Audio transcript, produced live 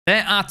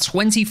There are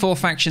 24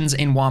 factions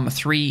in Warhammer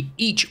 3,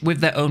 each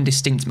with their own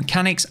distinct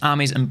mechanics,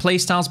 armies and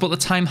playstyles, but the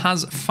time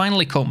has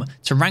finally come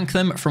to rank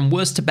them from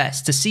worst to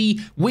best to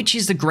see which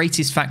is the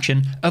greatest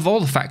faction of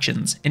all the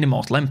factions in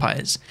Immortal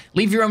Empires.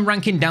 Leave your own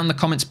ranking down in the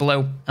comments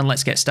below and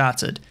let's get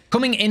started.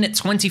 Coming in at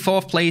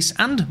 24th place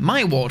and my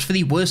award for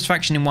the worst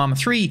faction in Warhammer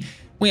 3,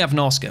 we have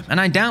Norska,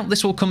 and I doubt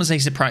this will come as a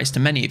surprise to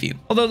many of you,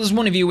 although there's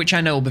one of you which I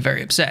know will be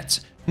very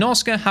upset.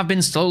 Norska have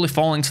been slowly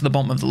falling to the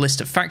bottom of the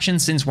list of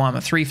factions since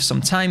Warhammer 3 for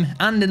some time,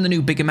 and in the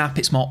new bigger map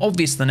it's more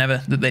obvious than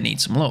ever that they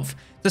need some love.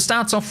 To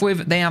start off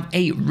with, they have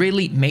a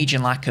really major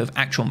lack of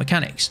actual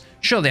mechanics.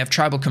 Sure, they have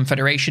Tribal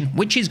Confederation,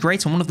 which is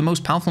great and one of the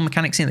most powerful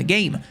mechanics in the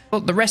game,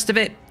 but the rest of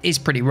it is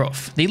pretty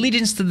rough. The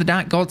allegiance to the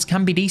Dark Gods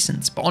can be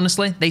decent, but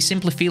honestly, they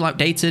simply feel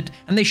outdated,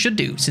 and they should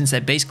do, since they're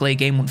basically a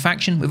Game 1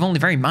 faction with only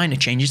very minor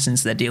changes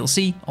since their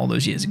DLC all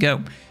those years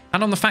ago.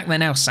 And on the fact they're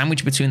now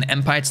sandwiched between the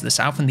Empire to the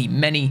south and the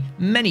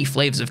many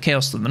flavors of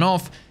Chaos to the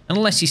north,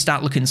 unless you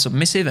start looking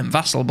submissive and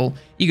vassalable,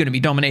 you're going to be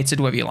dominated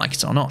whether you like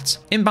it or not.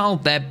 In battle,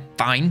 they're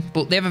fine,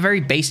 but they have a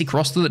very basic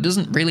roster that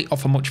doesn't really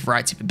offer much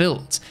variety for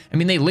builds. I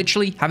mean, they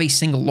literally have a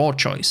single lord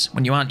choice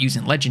when you aren't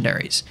using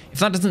legendaries. If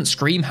that doesn't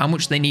scream how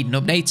much they need an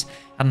update,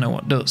 I don't know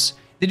what does.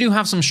 They do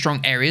have some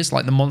strong areas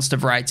like the monster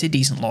variety,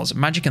 decent laws of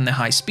magic and their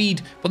high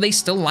speed, but they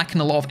still lack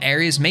in a lot of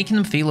areas, making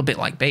them feel a bit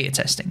like beta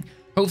testing.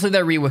 Hopefully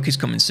their rework is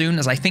coming soon,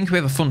 as I think we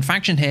have a fun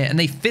faction here and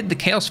they fit the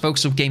chaos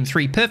focus of Game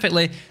 3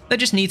 perfectly. They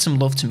just need some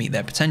love to meet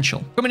their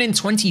potential. Coming in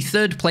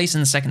 23rd place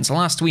and second to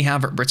last, we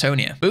have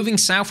Bretonnia. Moving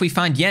south, we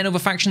find yet another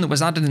faction that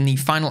was added in the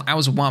final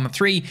hours of Warhammer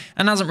 3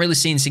 and hasn't really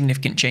seen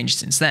significant changes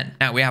since then.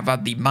 Now, we have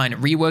had the minor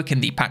rework in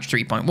the patch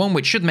 3.1,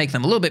 which should make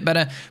them a little bit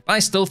better, but I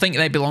still think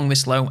they belong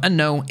this low, and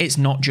no, it's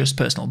not just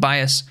personal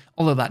bias,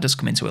 although that does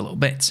come into it a little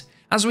bit.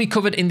 As we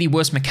covered in the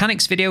worst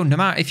mechanics video, no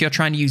matter if you're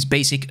trying to use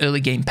basic early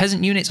game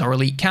peasant units or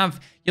elite cav,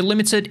 you're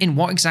limited in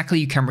what exactly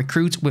you can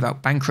recruit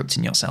without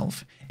bankrupting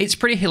yourself. It's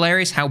pretty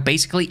hilarious how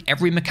basically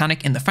every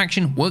mechanic in the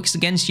faction works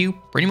against you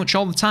pretty much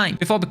all the time,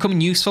 before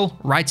becoming useful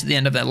right at the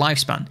end of their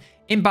lifespan.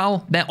 In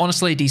battle, they're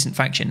honestly a decent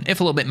faction,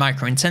 if a little bit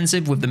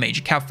micro-intensive with the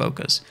major cav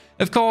focus.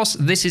 Of course,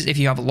 this is if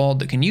you have a lord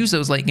that can use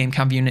those late game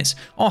cav units,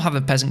 or have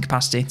a peasant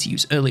capacity to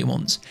use earlier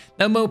ones.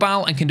 They're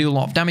mobile and can do a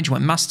lot of damage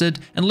when mastered,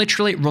 and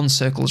literally run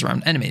circles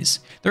around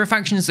enemies. There are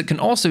factions that can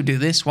also do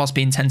this whilst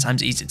being 10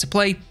 times easier to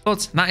play,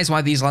 but that is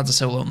why these lads are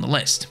so low on the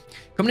list.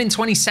 Coming in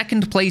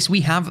 22nd place,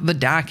 we have the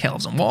Dark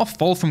Elves, and what a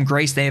fall from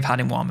grace they have had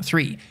in Warhammer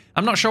 3.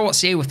 I'm not sure what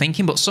CA were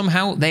thinking, but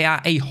somehow they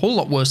are a whole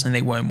lot worse than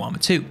they were in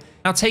Warhammer 2.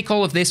 Now take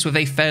all of this with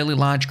a fairly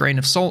large grain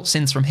of salt,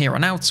 since from here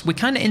on out, we're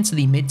kinda into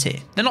the mid tier.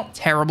 They're not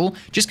terrible,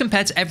 just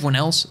compared to everyone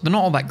else, they're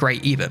not all that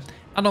great either.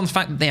 Add on the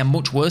fact that they are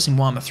much worse in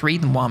Warhammer 3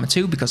 than Warhammer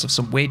 2 because of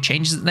some weird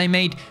changes that they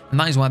made, and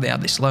that is why they are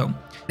this low.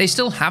 They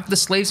still have the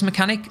slaves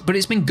mechanic, but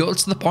it's been gutted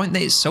to the point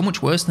that it's so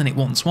much worse than it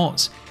once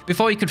was.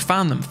 Before you could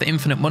farm them for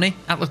infinite money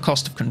at the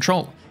cost of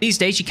control. These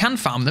days you can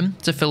farm them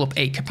to fill up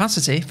a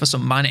capacity for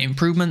some minor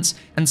improvements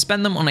and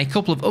spend them on a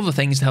couple of other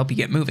things to help you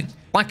get moving.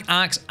 Black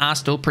Arcs are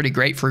still pretty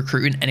great for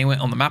recruiting anywhere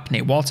on the map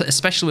near water,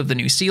 especially with the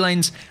new sea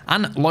lanes,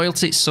 and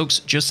loyalty sucks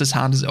just as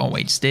hard as it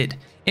always did.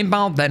 In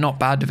battle, they're not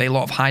bad with a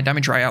lot of high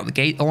damage right out the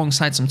gate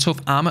alongside some tough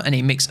armor and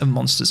a mix of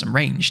monsters and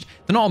ranged.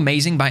 They're not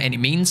amazing by any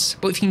means,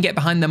 but if you can get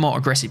behind their more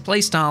aggressive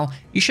playstyle,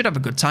 you should have a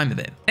good time with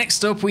it.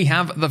 Next up, we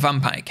have the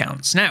Vampire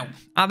Counts. Now,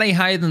 are they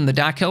higher than the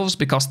Dark Elves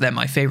because they're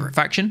my favourite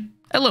faction?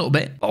 A little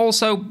bit, but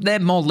also their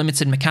more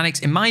limited mechanics,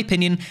 in my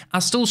opinion,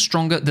 are still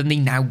stronger than the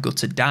now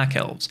gutted Dark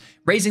Elves.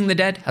 Raising the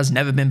Dead has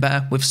never been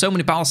better, with so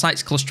many battle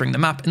sites clustering the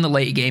map in the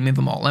later game of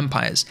Immortal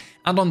Empires,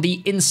 and on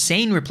the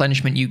insane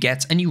replenishment you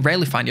get, and you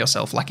rarely find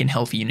yourself lacking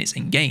healthy units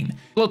in game.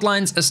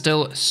 Bloodlines are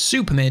still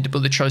super mid,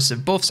 but the choice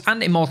of buffs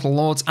and Immortal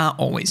Lords are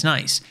always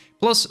nice.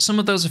 Plus, some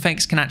of those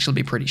effects can actually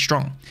be pretty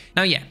strong.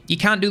 Now yeah, you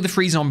can't do the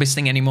free zombies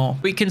thing anymore,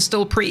 but you can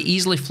still pretty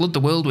easily flood the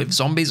world with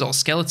zombies or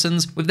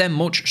skeletons with their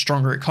much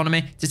stronger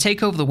economy to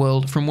take over the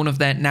world from one of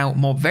their now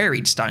more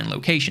varied starting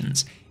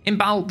locations. In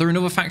battle, they're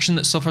another faction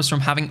that suffers from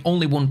having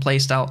only one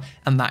playstyle,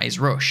 and that is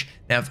Rush.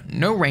 They have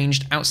no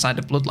ranged outside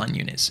of bloodline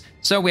units,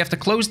 so we have to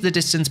close the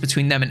distance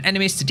between them and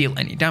enemies to deal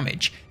any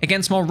damage.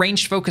 Against more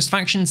ranged focused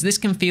factions, this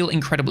can feel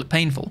incredibly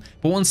painful,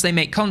 but once they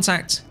make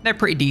contact, they're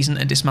pretty decent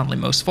at dismantling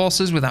most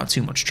forces without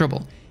too much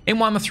trouble. In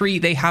Warhammer 3,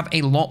 they have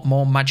a lot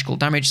more magical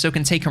damage, so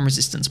can take on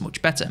resistance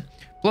much better.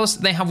 Plus,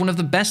 they have one of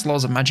the best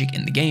laws of magic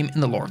in the game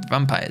in the Lore of the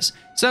Vampires,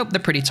 so they're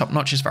pretty top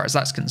notch as far as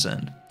that's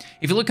concerned.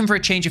 If you're looking for a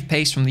change of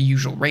pace from the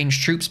usual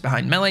ranged troops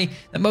behind melee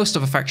that most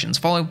other factions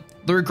follow,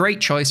 they're a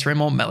great choice for a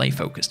more melee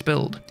focused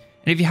build.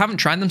 And if you haven't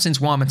tried them since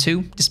Warhammer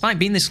 2, despite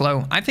being this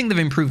low, I think they've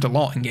improved a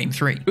lot in Game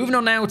 3. Moving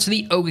on now to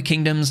the Ogre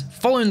Kingdoms.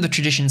 Following the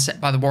tradition set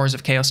by the Warriors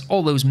of Chaos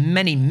all those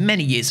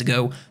many years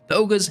ago, the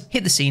Ogres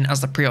hit the scene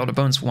as the pre-order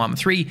bonus for Warhammer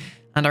 3,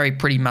 and are a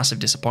pretty massive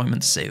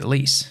disappointment to say the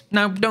least.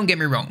 Now, don't get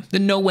me wrong, they're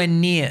nowhere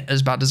near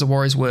as bad as the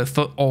Warriors were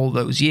for all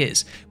those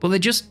years, but they're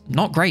just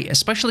not great,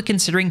 especially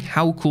considering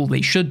how cool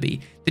they should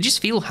be. They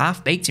just feel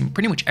half-baked in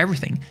pretty much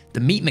everything.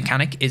 The meat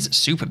mechanic is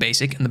super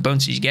basic, and the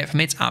bonuses you get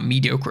from it are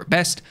mediocre at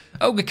best.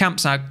 Ogre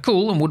camps are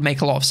cool and would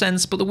make a lot of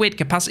sense, but the weird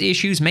capacity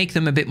issues make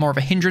them a bit more of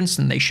a hindrance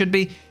than they should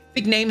be.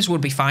 Big names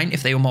would be fine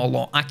if they were more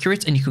lore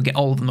accurate and you could get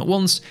all of them at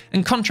once,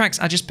 and contracts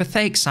are just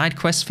pathetic side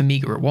quests for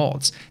meager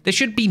rewards. There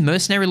should be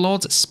mercenary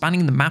lords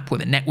spanning the map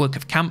with a network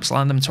of camps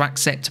allowing them to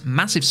accept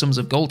massive sums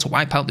of gold to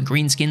wipe out the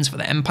greenskins for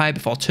the Empire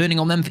before turning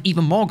on them for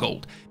even more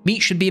gold.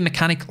 Meat should be a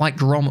mechanic like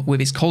Grom with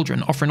his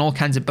cauldron, offering all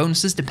kinds of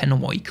bonuses depending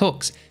on what he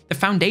cooks. The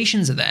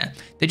foundations are there,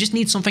 they just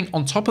need something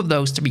on top of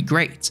those to be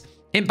great.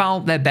 In battle,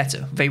 they're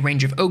better, with a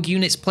range of Ogre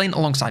units playing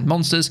alongside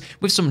monsters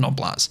with some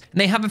Noblars,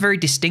 and they have a very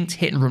distinct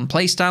hit and run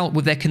playstyle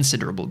with their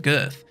considerable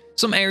girth.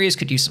 Some areas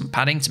could use some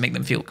padding to make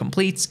them feel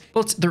complete,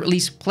 but they're at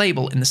least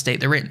playable in the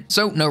state they're in,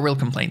 so no real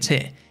complaints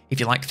here.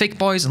 If you like thick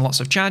boys and lots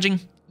of charging,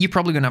 you're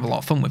probably going to have a lot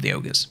of fun with the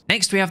Ogres.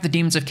 Next we have the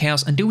Demons of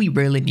Chaos, and do we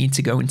really need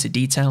to go into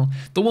detail?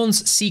 The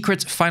once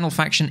secret final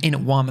faction in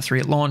Warhammer 3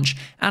 at launch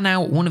are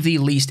now one of the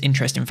least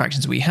interesting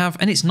factions we have,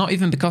 and it's not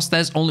even because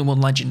there's only one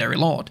legendary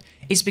lord.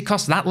 It's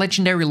because that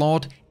legendary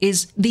lord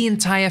is the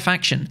entire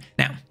faction.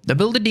 Now, the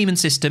Builder Demon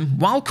system,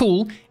 while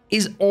cool,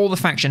 is all the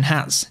faction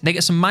has. They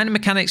get some minor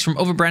mechanics from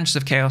other branches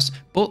of Chaos,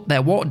 but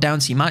they're watered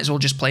down so you might as well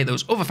just play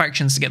those other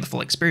factions to get the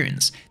full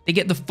experience. They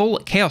get the full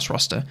Chaos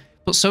roster,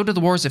 but so do the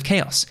Warriors of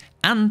Chaos,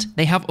 and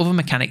they have other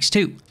mechanics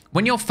too.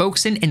 When you're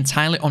focusing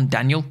entirely on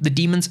Daniel, the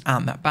demons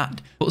aren't that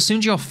bad, but as soon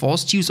as you're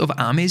forced to use other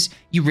armies,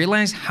 you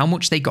realise how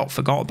much they got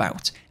forgot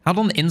about. Add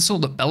on the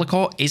insult that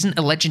Be'lakor isn't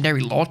a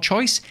legendary lord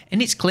choice,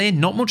 and it's clear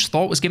not much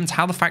thought was given to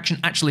how the faction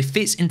actually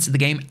fits into the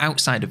game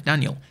outside of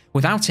Daniel.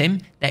 Without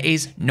him, there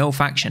is no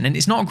faction, and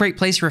it's not a great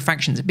place for a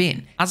faction to be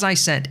in. As I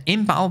said,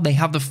 in battle they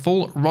have the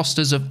full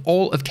rosters of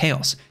all of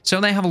Chaos, so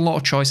they have a lot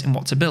of choice in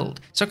what to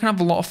build, so can have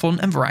a lot of fun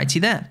and variety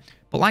there.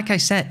 But like I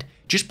said,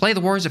 just play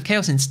the Warriors of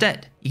Chaos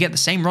instead. You get the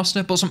same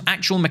roster, but some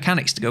actual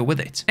mechanics to go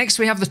with it. Next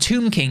we have the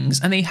Tomb Kings,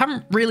 and they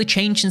haven't really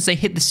changed since they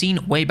hit the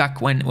scene way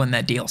back when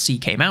their DLC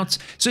came out,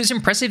 so it's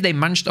impressive they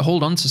managed to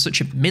hold on to such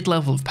a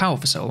mid-level of power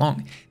for so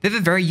long. They have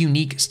a very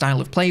unique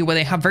style of play where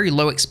they have very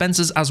low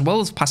expenses as well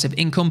as passive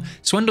income,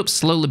 so end up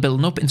slowly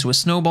building up into a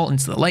snowball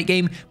into the late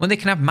game when they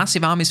can have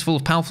massive armies full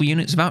of powerful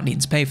units without needing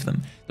to pay for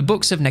them. The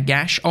Books of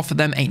Nagash offer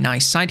them a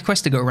nice side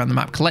quest to go around the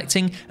map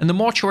collecting, and the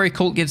Mortuary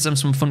Cult gives them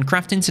some fun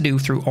crafting to do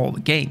through all the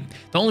game.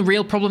 The only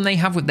real problem they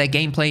have with their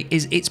gameplay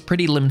is it's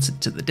pretty limited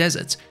to the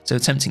desert, so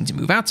attempting to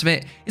move out of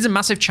it is a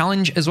massive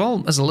challenge as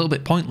well as a little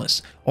bit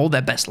pointless. All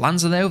their best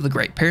lands are there with the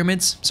Great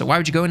Pyramids, so why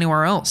would you go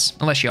anywhere else?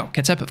 Unless you're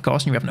Ketep, of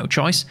course, and you have no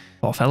choice.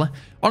 Poor fella.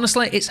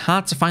 Honestly, it's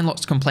hard to find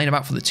lots to complain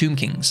about for the Tomb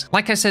Kings.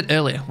 Like I said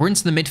earlier, we're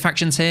into the mid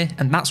factions here,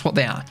 and that's what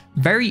they are.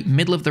 Very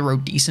middle of the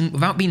road decent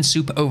without being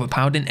super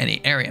overpowered in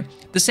any area.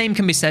 The same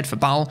can be said for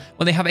Baal,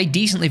 where they have a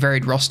decently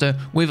varied roster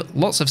with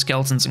lots of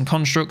skeletons and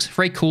constructs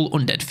for a cool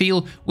undead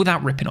feel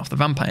without ripping off the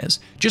vampires.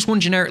 Just one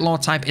generic lore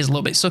type is a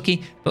little bit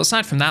sucky, but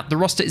aside from that, the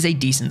roster is a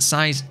decent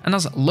size and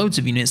has loads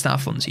of units that are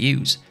fun to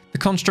use. The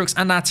constructs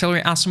and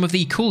artillery are some of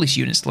the coolest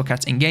units to look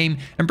at in game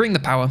and bring the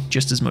power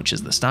just as much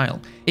as the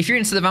style. If you're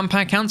into the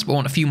vampire counts but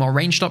want a few more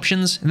ranged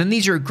options, then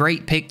these are a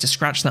great pick to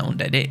scratch that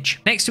undead itch.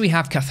 Next we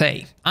have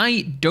Cathay.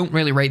 I don't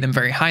really rate them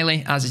very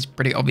highly, as is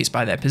pretty obvious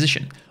by their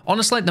position.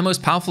 Honestly, the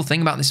most powerful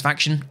thing about this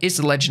faction is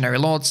the legendary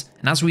lords,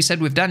 and as we said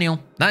with Daniel,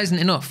 that isn't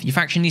enough. Your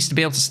faction needs to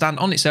be able to stand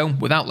on its own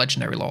without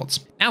legendary lords.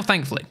 Now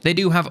thankfully, they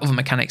do have other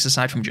mechanics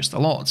aside from just the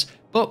lords,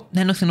 but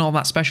they're nothing all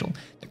that special.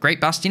 The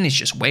Great Bastion is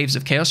just waves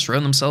of chaos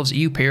throwing themselves at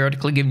you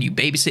periodically, giving you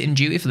babysitting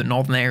duty for the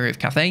northern area of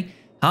Cathay.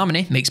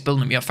 Harmony makes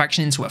building up your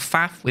faction into a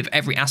faff, with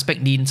every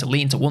aspect needing to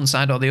lean to one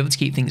side or the other to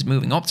keep things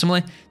moving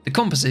optimally. The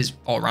compass is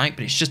alright,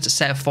 but it's just a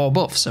set of 4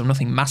 buffs, so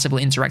nothing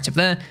massively interactive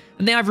there.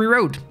 And the Ivory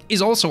Road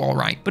is also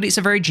alright, but it's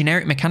a very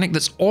generic mechanic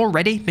that's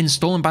already been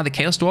stolen by the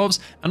Chaos Dwarves,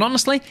 and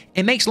honestly,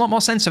 it makes a lot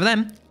more sense for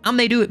them, and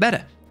they do it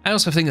better. I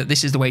also think that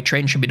this is the way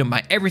training should be done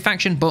by every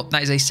faction, but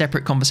that is a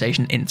separate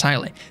conversation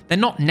entirely. They're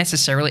not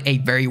necessarily a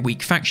very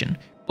weak faction,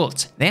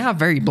 but they are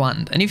very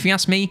bland, and if you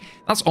ask me,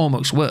 that's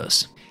almost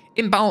worse.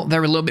 In battle,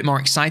 they're a little bit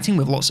more exciting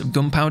with lots of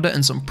gunpowder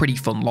and some pretty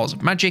fun laws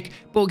of magic,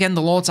 but again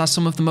the lords are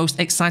some of the most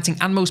exciting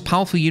and most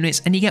powerful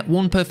units, and you get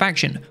one per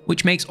faction,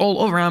 which makes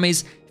all other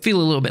armies feel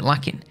a little bit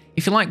lacking.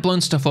 If you like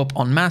blowing stuff up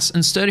en masse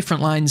and sturdy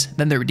front lines,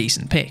 then they're a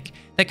decent pick.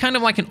 They're kind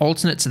of like an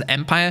alternate to the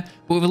Empire,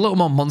 but with a little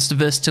more monster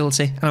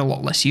versatility and a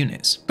lot less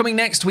units. Coming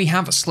next, we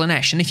have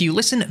Slaanesh, and if you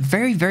listen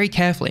very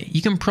carefully,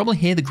 you can probably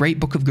hear the Great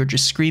Book of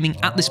Grudges screaming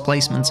at this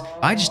placement.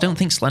 I just don't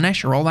think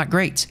Slaanesh are all that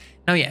great.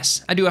 Now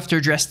yes, I do have to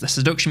address the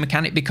seduction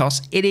mechanic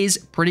because it is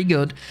pretty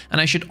good,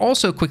 and I should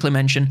also quickly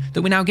mention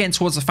that we're now getting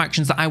towards the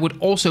factions that I would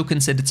also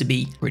consider to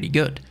be pretty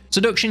good.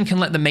 Seduction can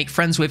let them make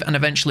friends with and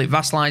eventually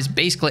vassalize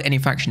basically any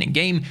faction in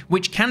game,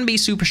 which can be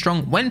super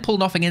strong when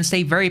pulled off against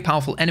a very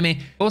powerful enemy,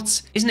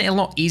 but isn't it a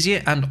lot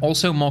easier and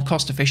also more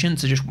cost efficient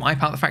to just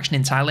wipe out the faction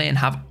entirely and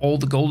have all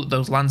the gold that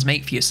those lands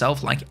make for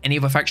yourself like any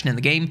other faction in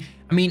the game?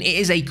 I mean, it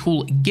is a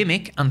cool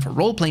gimmick, and for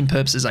role-playing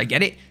purposes I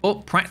get it,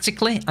 but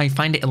practically I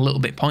find it a little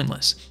bit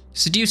pointless.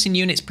 Seducing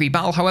units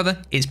pre-battle,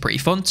 however, is pretty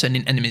fun,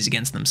 turning enemies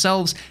against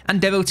themselves, and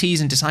devotees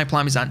and disciple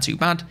armies aren't too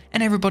bad,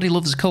 and everybody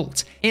loves a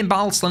cult. In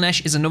battle,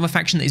 Slaanesh is another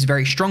faction that is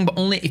very strong, but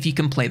only if you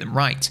can play them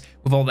right.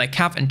 With all their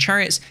cav and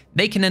chariots,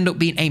 they can end up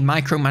being a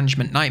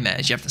micromanagement nightmare,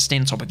 as you have to stay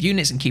on top of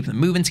units and keep them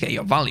moving to get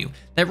your value.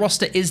 Their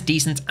roster is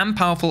decent and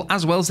powerful,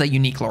 as well as their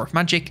unique lore of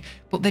magic,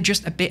 but they're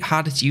just a bit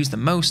harder to use than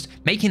most,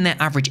 making their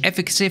average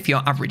efficacy for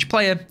your average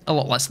player a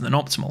lot less than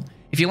optimal.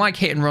 If you like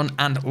hit and run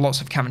and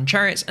lots of cav and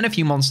chariots and a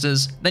few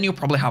monsters, then you'll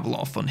probably have a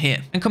lot of fun here.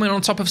 And coming on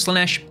top of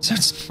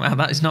Slaanesh, wow,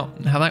 that is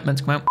not how that meant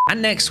to come out.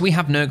 And next we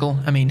have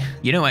Nurgle. I mean,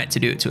 you know how to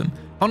do it to him.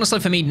 Honestly,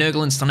 for me,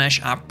 Nurgle and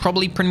Slaanesh are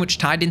probably pretty much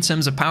tied in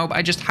terms of power, but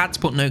I just had to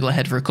put Nurgle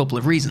ahead for a couple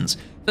of reasons.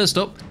 First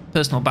up,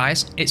 personal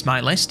bias, it's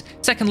my list.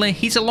 Secondly,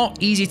 he's a lot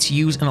easier to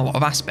use in a lot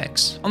of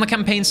aspects. On the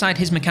campaign side,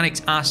 his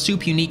mechanics are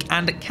super unique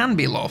and it can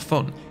be a lot of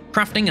fun.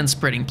 Crafting and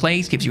spreading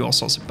plays gives you all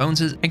sorts of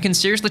bonuses and can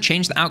seriously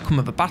change the outcome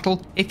of a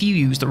battle if you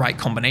use the right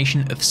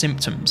combination of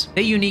symptoms.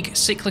 Their unique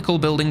cyclical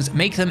buildings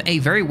make them a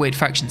very weird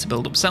faction to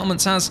build up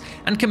settlements as,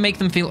 and can make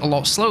them feel a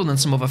lot slower than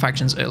some other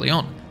factions early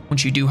on.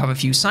 Once you do have a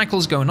few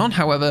cycles going on,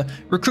 however,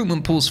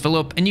 recruitment pools fill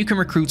up and you can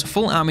recruit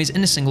full armies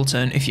in a single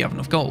turn if you have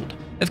enough gold.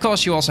 Of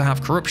course, you also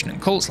have corruption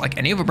and cults like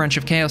any other branch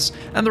of chaos,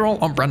 and they're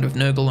all on brand with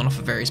Nurgle and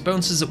offer various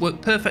bonuses that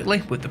work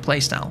perfectly with the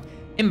playstyle.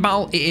 In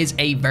battle, it is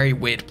a very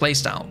weird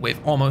playstyle,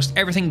 with almost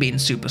everything being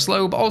super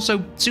slow, but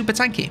also super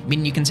tanky,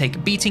 meaning you can take a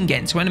beating, get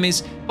into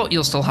enemies, but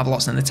you'll still have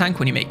lots in the tank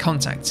when you make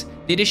contact.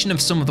 The addition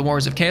of some of the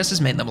Warriors of Chaos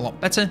has made them a lot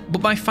better,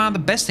 but by far the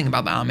best thing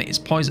about the army is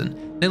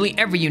poison. Nearly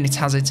every unit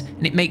has it,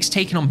 and it makes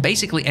taking on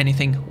basically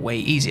anything way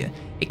easier.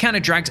 It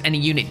kinda drags any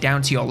unit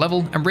down to your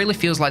level, and really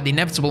feels like the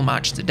inevitable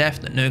march to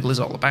death that Nurgle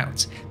is all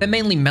about. They're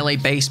mainly melee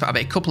based, but have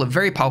a couple of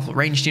very powerful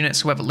ranged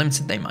units, however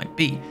limited they might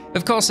be.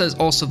 Of course, there's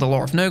also the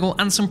lore of Nurgle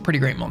and some pretty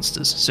great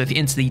monsters, so if you're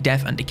into the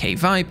death and decay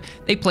vibe,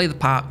 they play the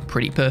part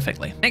pretty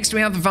perfectly. Next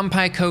we have the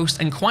Vampire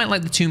Coast, and quite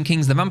like the Tomb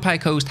Kings, the Vampire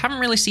Coast haven't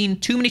really seen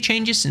too many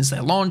changes since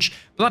their launch,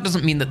 but that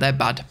doesn't mean that they're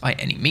bad by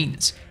any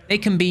means. They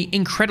can be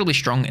incredibly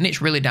strong, and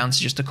it's really down to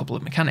just a couple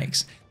of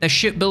mechanics. Their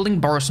shipbuilding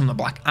borrows from the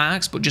Black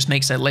Arks, but just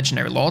makes their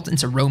legendary lords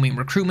into roaming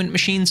recruitment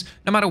machines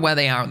no matter where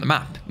they are on the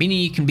map, meaning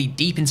you can be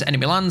deep into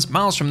enemy lands,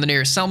 miles from the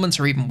nearest settlements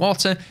or even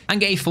water,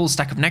 and get a full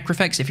stack of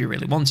necrofex if you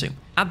really want to.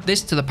 Add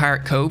this to the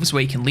pirate coves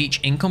where you can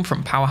leech income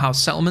from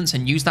powerhouse settlements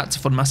and use that to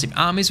fund massive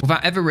armies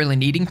without ever really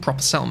needing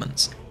proper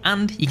settlements.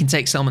 And you can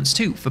take settlements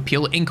too for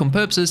pure income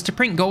purposes to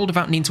print gold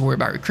without needing to worry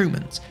about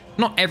recruitment.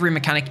 Not every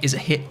mechanic is a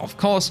hit, of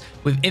course,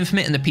 with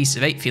Infinite and the Piece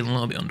of 8 feeling a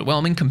little bit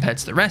underwhelming compared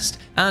to the rest,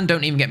 and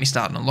don't even get me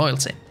started on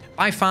loyalty.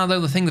 By far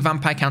though, the thing the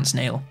Vampire can't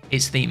nail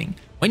is theming.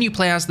 When you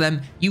play as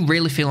them, you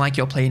really feel like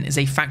you're playing as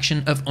a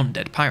faction of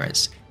undead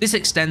pirates. This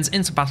extends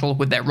into battle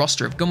with their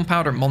roster of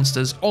gunpowder and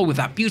monsters, all with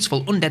that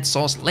beautiful undead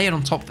sauce layered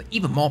on top for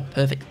even more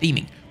perfect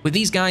theming. With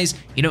these guys,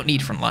 you don't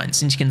need front lines,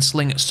 since you can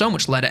sling so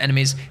much lead at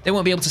enemies, they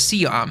won't be able to see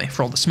your army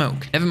for all the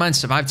smoke, never mind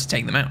survive to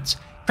take them out.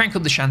 Crank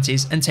up the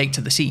shanties and take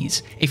to the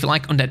seas. If you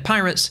like undead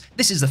pirates,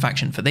 this is the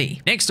faction for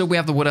thee. Next up we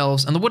have the Wood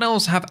Elves, and the Wood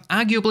Elves have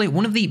arguably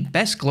one of the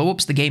best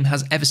glow-ups the game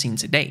has ever seen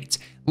to date.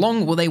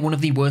 Long were they one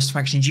of the worst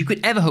factions you could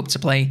ever hope to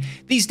play.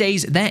 These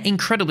days they're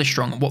incredibly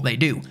strong at what they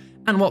do,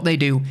 and what they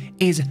do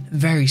is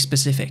very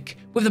specific.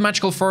 With the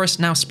magical forest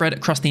now spread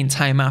across the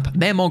entire map,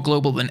 they're more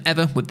global than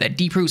ever, with their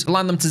deep roots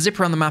allowing them to zip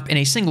around the map in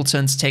a single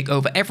turn to take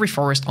over every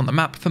forest on the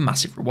map for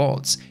massive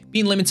rewards.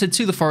 Being limited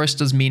to the forest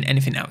does mean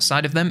anything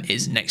outside of them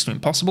is next to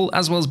impossible,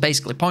 as well as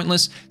basically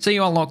pointless, so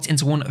you are locked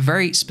into one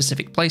very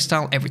specific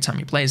playstyle every time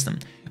you play as them.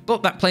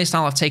 But that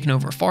playstyle of taking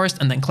over a forest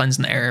and then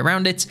cleansing the area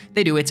around it,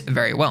 they do it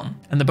very well.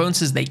 And the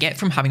bonuses they get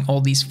from having all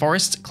these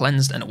forests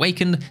cleansed and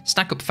awakened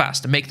stack up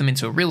fast and make them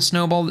into a real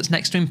snowball that's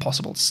next to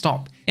impossible to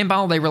stop. In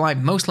battle, they rely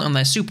mostly on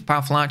their super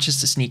powerful archers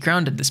to sneak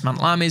around and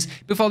dismantle armies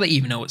before they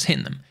even know what's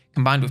hitting them,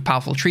 combined with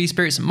powerful tree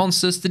spirits and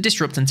monsters to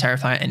disrupt and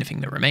terrify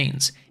anything that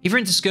remains. If you're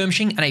into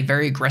skirmishing and a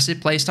very aggressive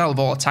playstyle of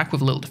all attack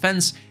with little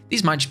defense,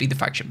 these might just be the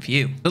faction for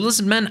you. The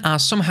Lizardmen are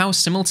somehow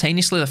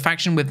simultaneously the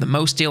faction with the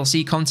most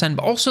DLC content,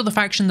 but also the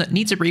faction that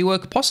needs a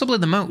rework possibly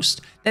the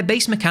most. Their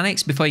base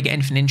mechanics, before you get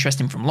anything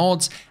interesting from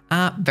Lords,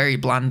 are very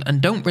bland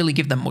and don't really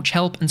give them much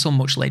help until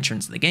much later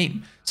into the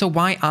game. So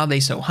why are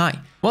they so high?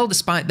 Well,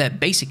 despite their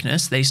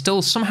basicness, they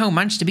still somehow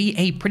manage to be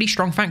a pretty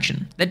strong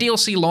faction. Their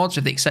DLC Lords,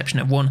 with the exception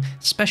of one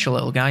special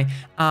little guy,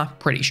 are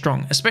pretty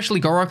strong, especially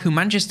Gorok, who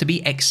manages to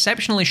be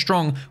exceptionally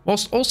strong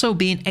whilst also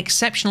being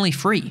exceptionally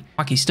free.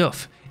 Wacky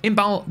stuff. In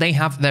battle, they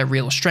have their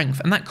real strength,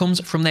 and that comes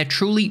from their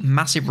truly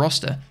massive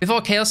roster. Before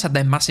Chaos had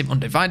their massive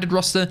undivided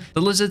roster,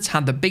 the Lizards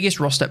had the biggest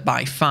roster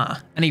by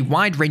far, and a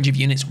wide range of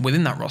units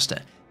within that roster.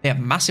 They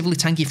have massively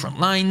tanky front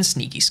lines,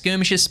 sneaky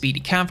skirmishers, speedy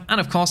cav, and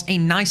of course a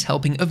nice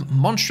helping of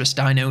monstrous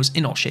dinos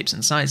in all shapes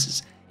and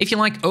sizes. If you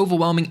like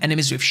overwhelming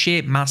enemies with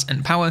sheer mass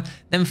and power,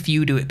 then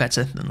few do it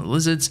better than the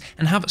Lizards,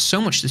 and have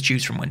so much to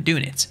choose from when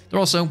doing it.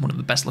 They're also one of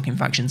the best looking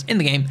factions in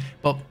the game,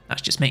 but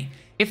that's just me.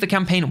 If the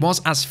campaign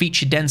was as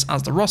feature dense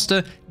as the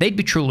roster, they'd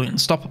be truly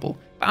unstoppable,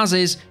 but as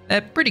is,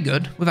 they're pretty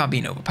good without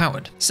being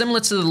overpowered.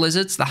 Similar to the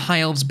Lizards, the High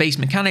Elves' base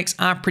mechanics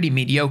are pretty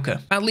mediocre,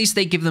 but at least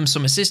they give them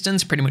some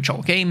assistance pretty much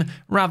all game,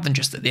 rather than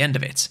just at the end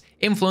of it.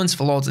 Influence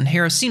for Lords and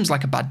Heroes seems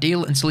like a bad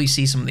deal until you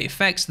see some of the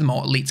effects the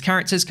more elite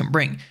characters can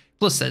bring.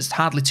 Plus, there's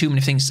hardly too many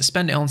things to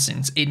spend it on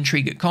since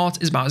Intrigue at Court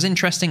is about as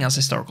interesting as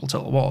historical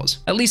Total Wars.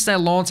 At least their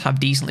lords have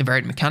decently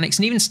varied mechanics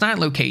and even start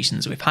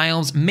locations, with High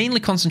Elves mainly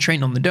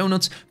concentrating on the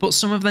donuts, but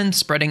some of them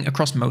spreading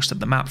across most of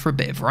the map for a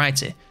bit of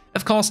variety.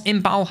 Of course,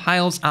 in battle, High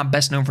Elves are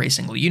best known for a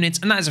single unit,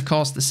 and that is of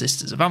course the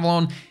Sisters of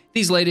Avalon.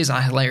 These ladies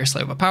are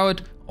hilariously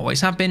overpowered,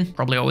 always have been,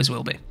 probably always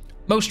will be.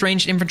 Most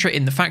ranged infantry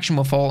in the faction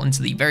will fall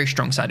into the very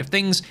strong side of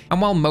things,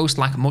 and while most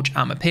lack much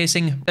armor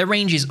piercing, their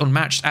range is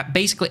unmatched at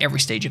basically every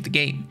stage of the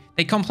game.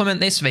 They complement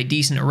this with a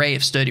decent array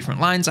of sturdy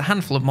front lines, a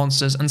handful of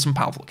monsters, and some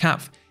powerful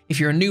cav. If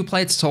you're a new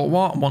player to Total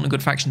War and want a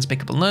good faction to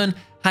pick up and learn,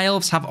 High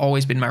Elves have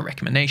always been my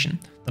recommendation.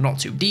 They're not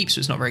too deep, so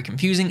it's not very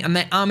confusing, and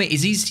their army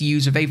is easy to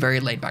use with a very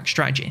laid-back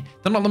strategy.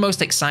 They're not the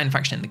most exciting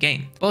faction in the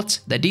game, but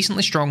they're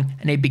decently strong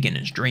and a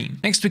beginner's dream.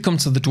 Next we come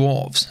to the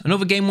Dwarves,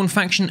 another Game 1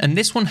 faction, and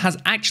this one has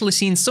actually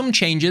seen some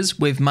changes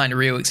with minor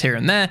reworks here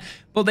and there,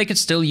 but they could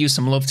still use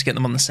some love to get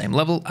them on the same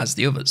level as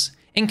the others.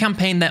 In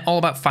campaign, they're all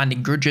about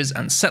finding grudges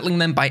and settling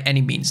them by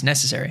any means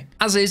necessary.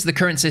 As is, the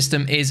current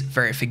system is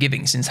very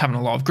forgiving, since having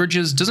a lot of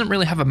grudges doesn't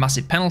really have a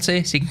massive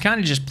penalty, so you can kind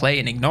of just play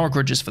and ignore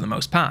grudges for the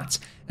most part.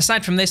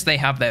 Aside from this, they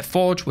have their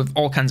forge with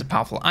all kinds of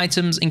powerful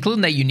items,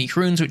 including their unique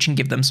runes, which can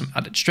give them some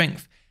added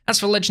strength. As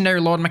for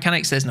legendary lord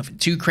mechanics, there's nothing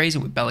too crazy,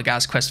 with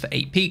Belegar's quest for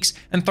 8 peaks,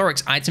 and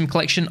Thoric's item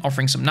collection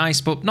offering some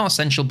nice but not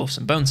essential buffs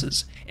and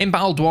bonuses. In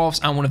battle,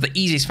 Dwarves are one of the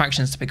easiest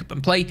factions to pick up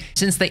and play,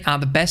 since they are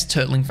the best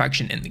turtling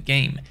faction in the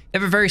game. They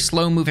have a very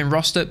slow moving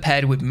roster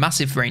paired with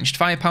massive ranged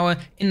firepower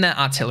in their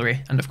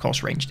artillery and of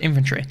course ranged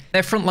infantry.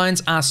 Their front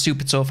lines are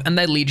super tough and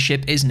their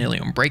leadership is nearly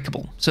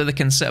unbreakable, so they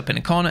can sit up in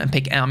a corner and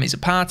pick armies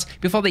apart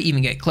before they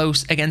even get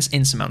close against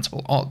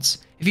insurmountable odds.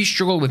 If you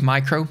struggle with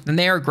micro, then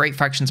they are a great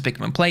faction to pick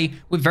up and play,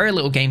 with very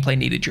little gameplay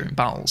needed during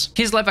battles.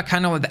 Kislev are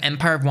kind of like the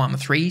Empire of Warhammer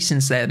 3,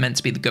 since they're meant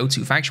to be the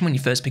go-to faction when you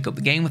first pick up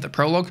the game with the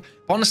prologue,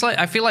 but honestly,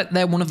 I feel like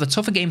they're one of the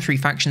tougher Game 3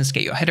 factions to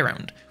get your head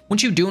around.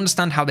 Once you do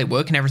understand how they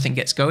work and everything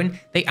gets going,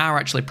 they are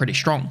actually pretty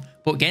strong,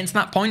 but getting to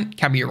that point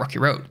can be a rocky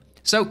road.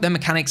 So their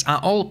mechanics are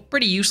all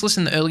pretty useless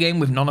in the early game,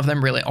 with none of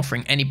them really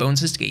offering any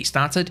bonuses to get you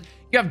started.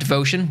 You have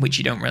Devotion, which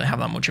you don't really have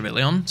that much of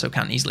early on, so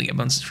can't easily get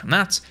bonuses from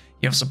that.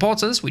 You have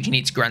Supporters, which you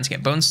need to grind to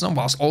get bonuses on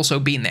whilst also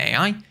beating the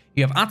AI.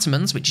 You have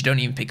Atamans, which you don't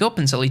even pick up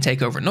until you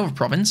take over another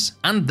province,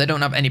 and they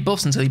don't have any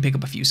buffs until you pick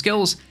up a few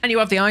skills. And you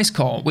have the Ice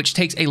Core, which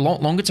takes a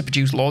lot longer to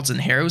produce lords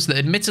and heroes that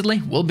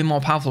admittedly will be more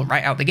powerful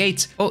right out the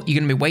gate, but you're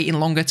going to be waiting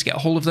longer to get a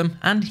hold of them,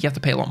 and you have to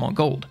pay a lot more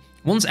gold.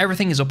 Once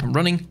everything is up and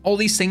running, all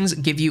these things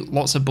give you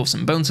lots of buffs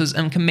and bonuses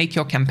and can make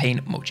your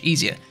campaign much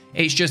easier.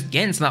 It's just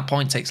getting to that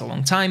point takes a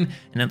long time,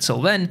 and until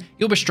then,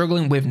 you'll be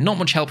struggling with not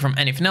much help from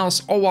anything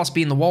else, or whilst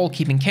being the wall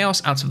keeping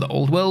chaos out of the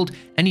old world,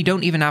 and you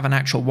don't even have an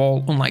actual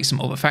wall unlike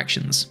some other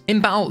factions. In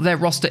battle, their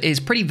roster is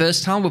pretty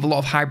versatile with a lot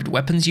of hybrid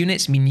weapons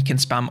units, meaning you can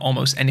spam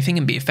almost anything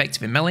and be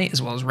effective in melee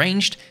as well as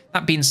ranged.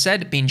 That being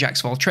said, being jacks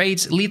of all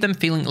trades leave them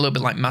feeling a little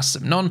bit like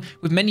masters of none,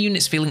 with many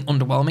units feeling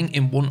underwhelming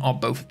in one or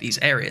both of these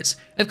areas.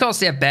 Of course,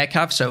 they have Bear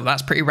Cav, so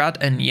that's pretty rad,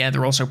 and yeah,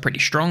 they're also pretty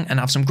strong and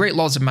have some great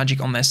lords of magic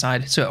on their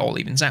side, so it all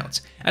evens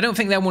out. I don't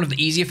think they're one of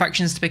the easier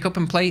factions to pick up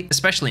and play,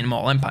 especially in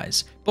Immortal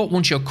Empires, but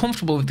once you're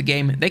comfortable with the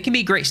game, they can be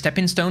a great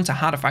stepping stone to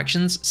harder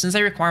factions, since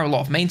they require a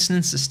lot of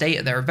maintenance to stay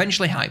at their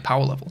eventually high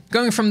power level.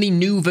 Going from the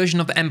new version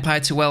of the Empire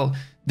to, well,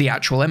 the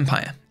actual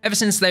Empire. Ever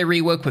since their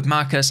rework with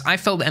Marcus, I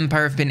felt the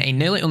Empire have been a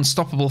nearly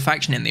unstoppable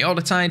faction in the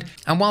Order tide,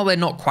 and while they're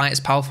not quite as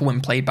powerful when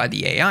played by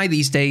the AI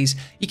these days,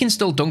 you can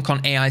still dunk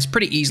on AIs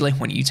pretty easily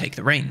when you take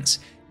the reins.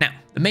 Now,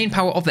 the main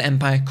power of the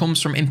Empire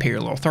comes from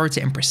Imperial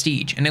authority and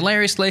prestige, and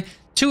hilariously,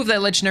 2 of their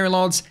legendary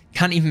lords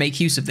can't even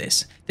make use of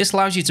this. This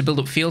allows you to build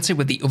up fealty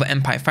with the other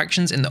Empire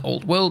factions in the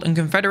old world and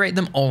confederate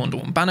them all under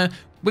one banner,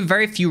 with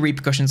very few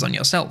repercussions on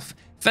yourself.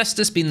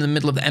 Festus being in the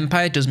middle of the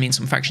Empire does mean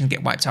some factions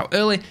get wiped out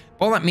early,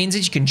 but all that means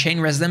is you can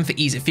chain res them for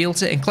easy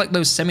fealty and collect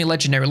those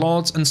semi-legendary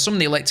lords and some of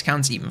the elect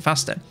counts even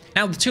faster.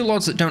 Now, the 2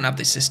 lords that don't have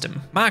this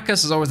system,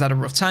 Marcus has always had a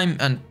rough time,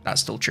 and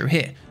that's still true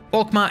here.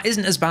 Volkmar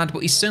isn't as bad,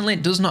 but he certainly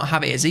does not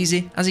have it as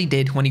easy as he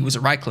did when he was a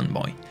Reichland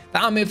boy.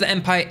 The army of the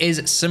Empire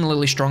is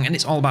similarly strong, and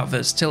it's all about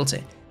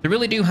versatility. They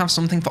really do have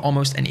something for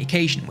almost any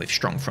occasion, with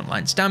strong front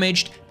lines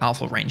damaged,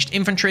 powerful ranged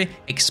infantry,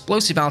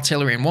 explosive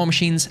artillery and war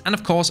machines, and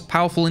of course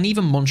powerful and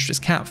even monstrous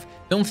cav.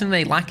 The only thing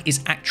they lack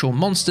is actual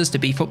monsters to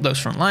beef up those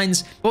front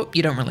lines, but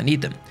you don't really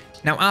need them.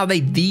 Now, are they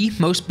the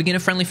most beginner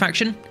friendly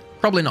faction?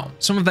 Probably not.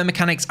 Some of their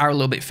mechanics are a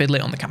little bit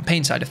fiddly on the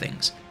campaign side of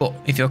things, but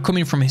if you're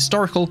coming from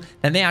historical,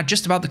 then they are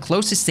just about the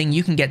closest thing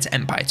you can get to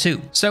Empire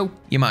 2, so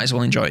you might as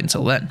well enjoy it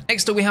until then.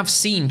 Next up we have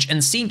Siege,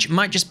 and Siege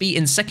might just be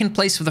in second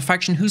place for the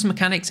faction whose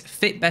mechanics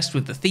fit best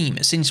with the theme,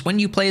 since when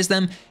you play as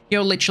them,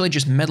 you're literally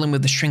just meddling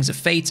with the strings of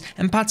fate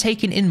and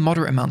partaking in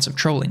moderate amounts of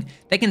trolling.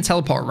 They can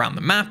teleport around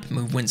the map,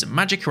 move winds of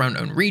magic around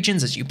own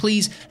regions as you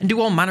please, and do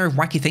all manner of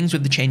wacky things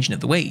with the changing of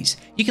the ways.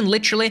 You can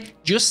literally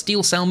just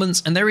steal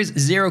settlements and there is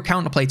zero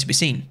counterplay to be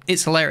seen.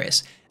 It's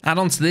hilarious. Add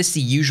on to this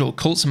the usual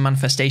cults and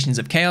manifestations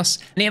of chaos,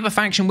 and you have a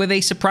faction with a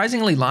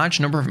surprisingly large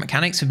number of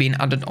mechanics for being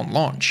added on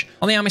launch.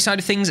 On the army side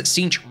of things,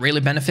 Siege really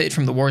benefited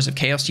from the Warriors of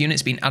Chaos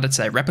units being added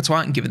to their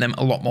repertoire and giving them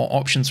a lot more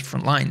options for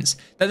front lines.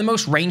 They're the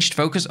most ranged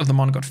focus of the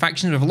Modern God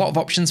factions with a lot of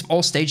options for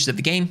all stages of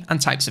the game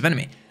and types of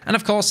enemy. And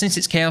of course, since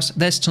it's Chaos,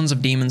 there's tons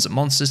of demons and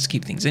monsters to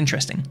keep things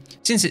interesting.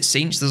 Since it's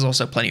Siege, there's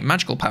also plenty of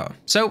magical power,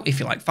 so if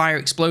you like fire,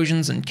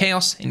 explosions, and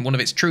chaos in one of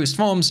its truest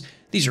forms,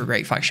 these are a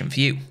great faction for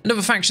you.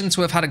 Another faction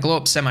to have had a glow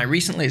up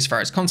semi-recently as far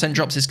as content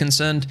drops is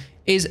concerned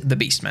is the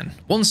Beastmen.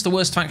 Once the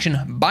worst faction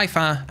by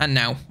far, and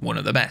now one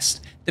of the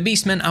best. The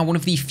Beastmen are one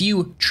of the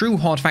few true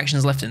Horde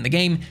factions left in the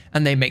game,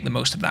 and they make the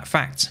most of that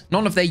fact.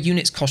 None of their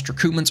units cost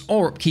recruitment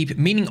or upkeep,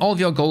 meaning all of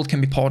your gold can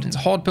be poured into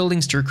Horde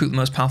buildings to recruit the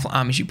most powerful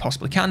armies you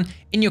possibly can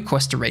in your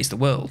quest to raise the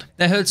world.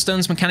 Their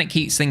Herdstones mechanic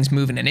keeps things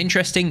moving and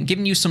interesting,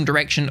 giving you some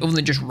direction other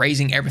than just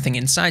raising everything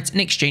in sight in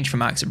exchange for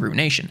marks of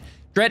ruination.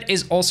 Dread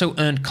is also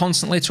earned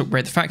constantly to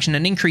upgrade the faction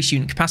and increase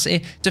unit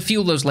capacity to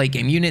fuel those late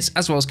game units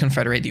as well as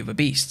confederate the other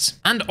beasts.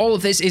 And all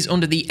of this is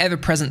under the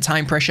ever-present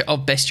time pressure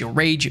of bestial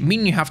rage,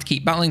 meaning you have to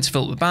keep battling to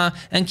fill the bar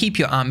and keep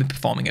your army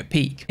performing at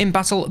peak. In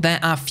battle,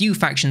 there are few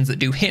factions that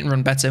do hit and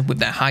run better with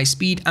their high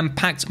speed and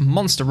packed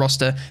monster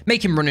roster,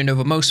 making running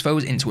over most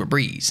foes into a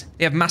breeze.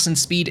 They have mass and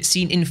speed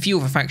seen in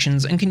few other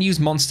factions and can use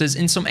monsters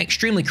in some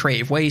extremely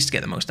creative ways to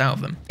get the most out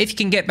of them. If you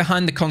can get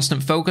behind the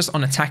constant focus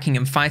on attacking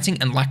and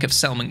fighting and lack of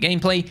settlement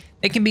gameplay,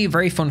 it can be a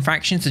very fun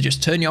faction to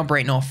just turn your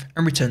brain off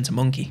and return to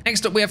Monkey.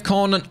 Next up we have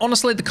Khorne, and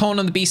honestly the Khorne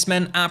and the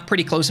Beastmen are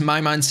pretty close in my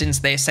mind since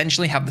they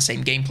essentially have the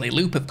same gameplay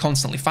loop of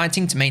constantly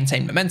fighting to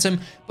maintain momentum,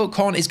 but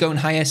Khorne is going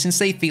higher since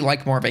they feel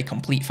like more of a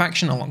complete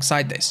faction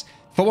alongside this.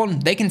 For one,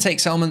 they can take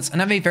settlements and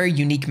have a very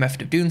unique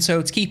method of doing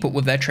so to keep up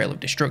with their trail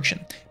of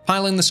destruction.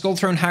 Piling the Skull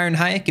Throne higher and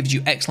higher gives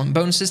you excellent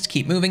bonuses to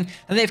keep moving,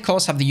 and they of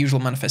course have the usual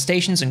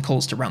manifestations and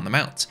cults to round them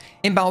out.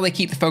 In battle they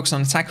keep the focus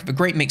on attack with a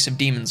great mix of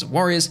demons and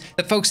warriors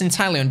that focus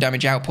entirely on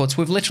damage output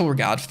with little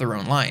regard for their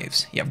own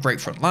lives. You have great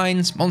front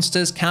lines,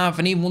 monsters, cav,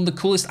 and even one of the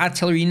coolest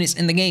artillery units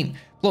in the game.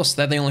 Plus,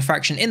 they're the only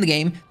faction in the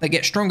game that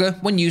gets stronger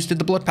when used with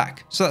the Blood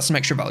Pack, so that's some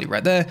extra value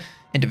right there.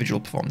 Individual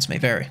performance may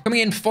vary.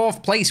 Coming in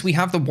fourth place, we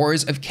have the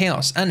Warriors of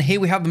Chaos, and here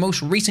we have the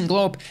most recent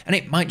glow up, and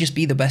it might just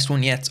be the best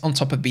one yet, on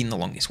top of being the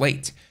longest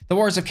wait. The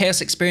Warriors of Chaos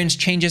experience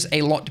changes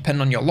a lot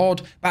depending on your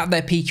lord, but at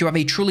their peak you have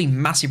a truly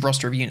massive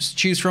roster of units to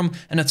choose from,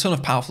 and a ton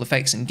of powerful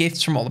effects and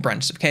gifts from all the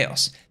branches of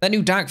Chaos. Their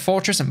new Dark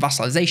Fortress and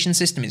Vassalization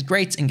system is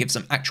great and gives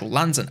them actual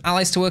lands and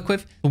allies to work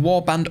with. The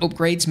Warband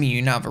upgrades mean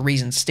you now have a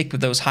reason to stick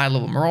with those high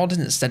level marauders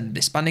instead of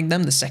disbanding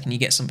them the second you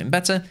get something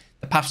better.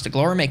 The Paths to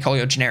Glory make all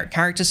your generic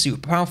characters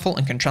super powerful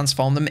and can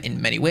transform them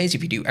in many ways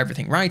if you do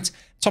everything right.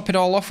 Top it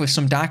all off with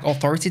some Dark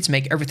Authority to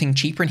make everything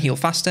cheaper and heal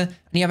faster, and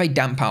you have a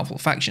damn powerful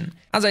faction.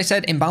 As I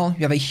said, in battle,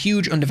 you have a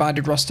huge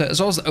undivided roster as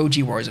well as the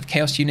OG Warriors of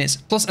Chaos units,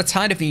 plus a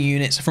tide of new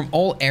units from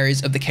all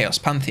areas of the Chaos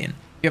Pantheon.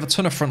 You have a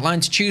ton of front line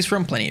to choose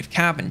from, plenty of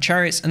cav and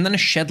chariots, and then a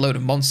shed load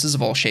of monsters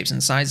of all shapes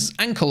and sizes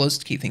and colours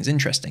to keep things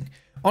interesting.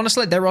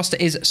 Honestly, their roster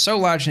is so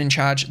large and in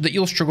charge that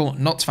you'll struggle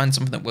not to find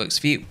something that works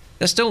for you.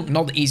 They're still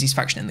not the easiest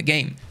faction in the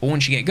game, but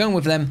once you get going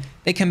with them,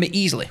 they can be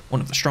easily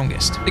one of the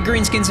strongest. The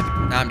Greenskins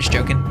have... Nah, I'm just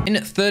joking.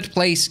 In third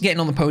place,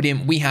 getting on the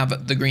podium, we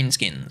have the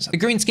Greenskins. The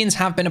Greenskins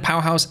have been a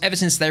powerhouse ever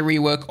since their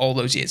rework all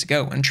those years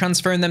ago, and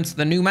transferring them to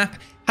the new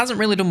map hasn't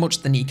really done much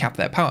to kneecap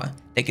their power.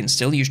 They can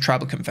still use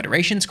Tribal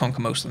Confederation to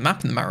conquer most of the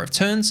map in the matter of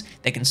turns,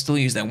 they can still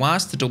use their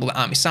wars to double their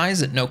army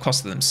size at no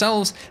cost to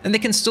themselves, and they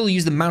can still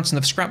use the mountain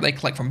of scrap they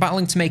collect from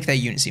battling to make their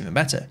units even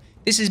better.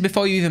 This is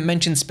before you even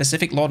mention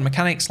specific Lord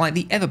mechanics like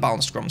the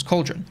ever-balanced Grom's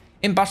Cauldron.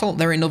 In battle,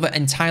 they're another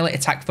entirely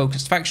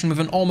attack-focused faction with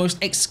an almost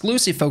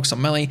exclusive focus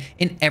on melee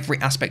in every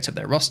aspect of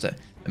their roster.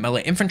 The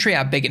melee infantry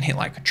are big and hit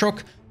like a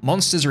truck,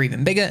 monsters are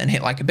even bigger and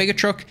hit like a bigger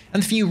truck,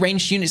 and the few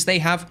ranged units they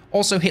have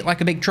also hit like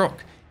a big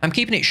truck. I'm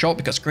keeping it short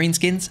because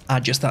Greenskins are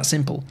just that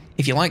simple.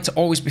 If you like to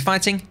always be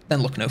fighting,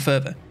 then look no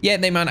further. Yeah,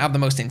 they might not have the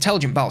most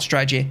intelligent battle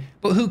strategy,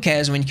 but who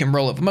cares when you can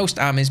roll over most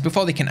armies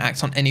before they can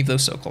act on any of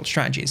those so-called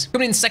strategies.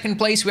 Coming in second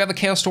place, we have the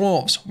Chaos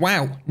Dwarves.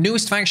 Wow,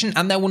 newest faction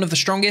and they're one of the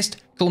strongest?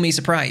 Call me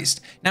surprised.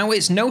 Now,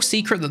 it's no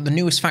secret that the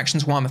newest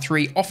factions Warhammer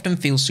 3 often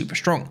feels super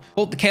strong,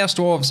 but the Chaos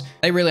Dwarves,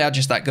 they really are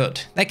just that good.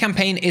 Their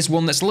campaign is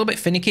one that's a little bit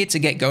finicky to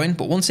get going,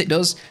 but once it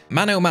does,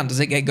 man oh man does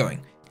it get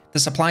going. The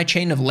supply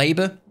chain of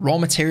labor, raw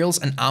materials,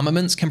 and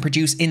armaments can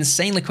produce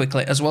insanely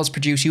quickly, as well as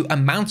produce you a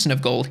mountain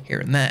of gold here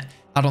and there.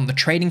 Add on the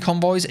trading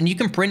convoys, and you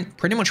can print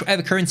pretty much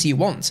whatever currency you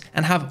want,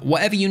 and have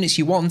whatever units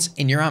you want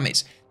in your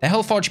armies. The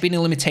Hellforge being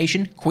a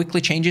limitation quickly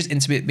changes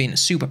into it being a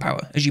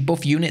superpower, as you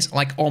buff units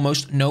like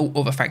almost no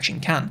other faction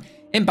can.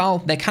 In Bal,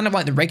 they're kind of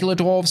like the regular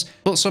dwarves,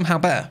 but somehow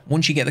better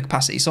once you get the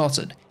capacity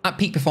sorted. At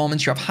peak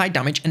performance, you have high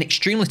damage and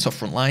extremely tough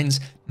front lines,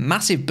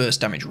 massive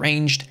burst damage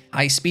ranged,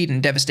 high speed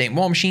and devastating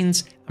war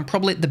machines, and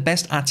probably the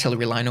best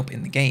artillery lineup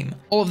in the game.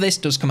 All of this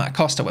does come at a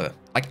cost, however,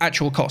 like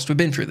actual cost. We've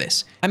been through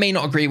this. I may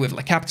not agree with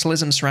the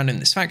capitalism surrounding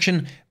this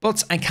faction,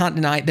 but I can't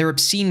deny their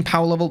obscene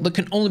power level that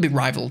can only be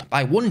rivaled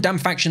by one damn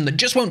faction that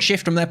just won't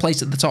shift from their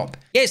place at the top.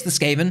 Yeah, it's the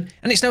Skaven,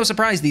 and it's no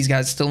surprise these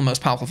guys are still the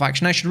most powerful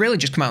faction. I should really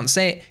just come out and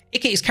say it.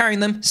 Icky is carrying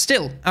them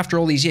still after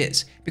all these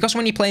years, because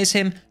when you play as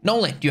him, not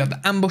only do you have the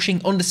ambushing,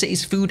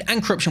 undercities, food,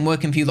 and corruption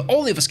working for you that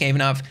all the other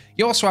Skaven have,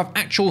 you also have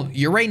actual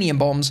uranium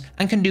bombs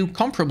and can do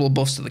comparable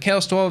buffs to the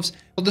Chaos Dwarves,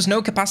 but there's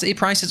no capacity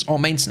prices or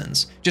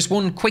maintenance. Just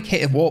one quick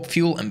hit of warp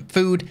fuel and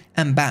food,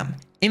 and bam,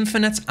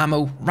 infinite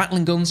ammo,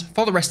 rattling guns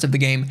for the rest of the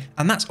game,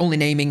 and that's only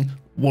naming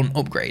one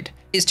upgrade.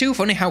 It's too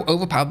funny how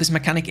overpowered this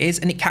mechanic is,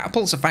 and it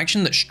catapults a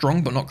faction that's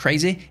strong but not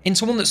crazy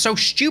into one that's so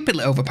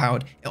stupidly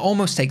overpowered it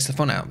almost takes the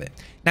fun out of it.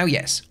 Now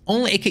yes,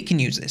 only Ikit can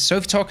use this, so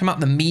if you're talking about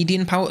the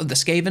median power of the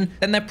Skaven,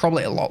 then they're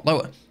probably a lot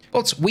lower.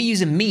 But we're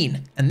using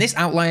mean, and this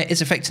outlier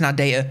is affecting our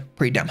data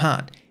pretty damn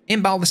hard.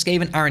 In Bal, the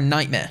Skaven are a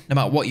nightmare, no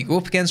matter what you go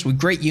up against, with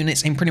great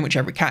units in pretty much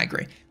every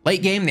category.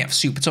 Late game, they have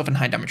super tough and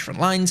high damage front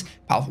lines,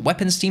 powerful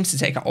weapons teams to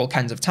take out all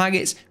kinds of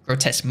targets,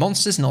 grotesque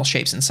monsters in all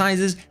shapes and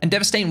sizes, and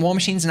devastating war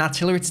machines and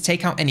artillery to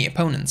take out any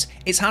opponents.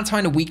 It's hard to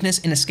find a weakness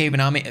in a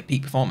Skaven army at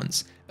peak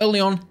performance. Early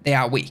on, they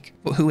are weak,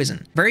 but who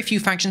isn't? Very few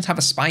factions have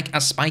a spike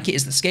as spiky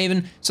as the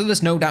Skaven, so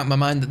there's no doubt in my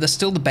mind that they're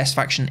still the best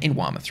faction in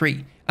Warhammer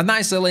 3. And that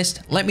is the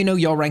list. Let me know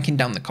your ranking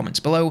down in the comments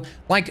below.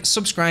 Like,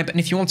 subscribe, and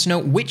if you want to know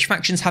which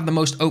factions have the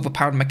most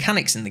overpowered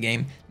mechanics in the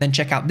game, then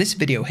check out this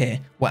video here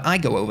where I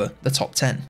go over the top 10.